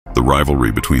The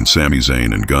rivalry between Sami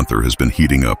Zayn and Gunther has been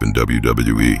heating up in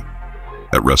WWE.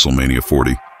 At WrestleMania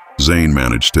 40, Zayn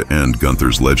managed to end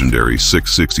Gunther's legendary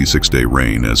 666-day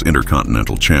reign as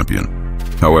Intercontinental Champion.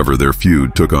 However, their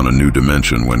feud took on a new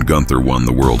dimension when Gunther won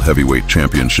the World Heavyweight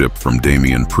Championship from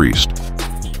Damian Priest.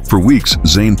 For weeks,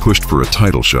 Zayn pushed for a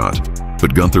title shot,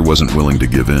 but Gunther wasn't willing to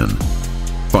give in.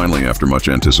 Finally, after much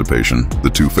anticipation, the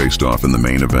two faced off in the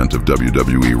main event of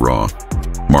WWE Raw,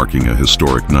 marking a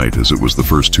historic night as it was the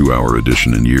first 2-hour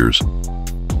edition in years.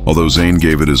 Although Zayn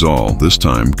gave it his all, this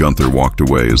time Gunther walked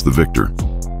away as the victor.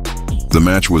 The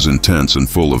match was intense and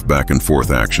full of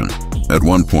back-and-forth action. At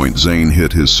one point, Zayn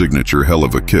hit his signature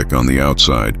Helluva Kick on the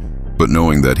outside, but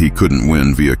knowing that he couldn't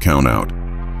win via countout,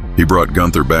 he brought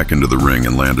Gunther back into the ring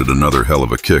and landed another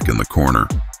Helluva Kick in the corner.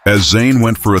 As Zayn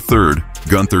went for a third,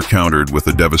 Gunther countered with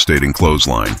a devastating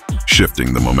clothesline,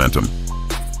 shifting the momentum.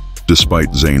 Despite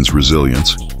Zayn's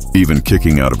resilience, even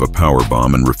kicking out of a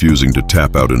powerbomb and refusing to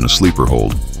tap out in a sleeper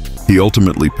hold, he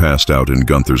ultimately passed out in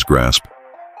Gunther's grasp,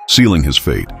 sealing his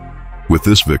fate. With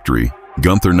this victory,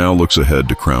 Gunther now looks ahead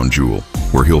to Crown Jewel,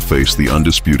 where he'll face the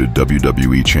undisputed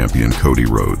WWE Champion Cody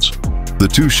Rhodes. The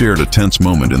two shared a tense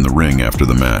moment in the ring after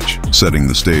the match, setting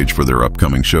the stage for their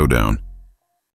upcoming showdown.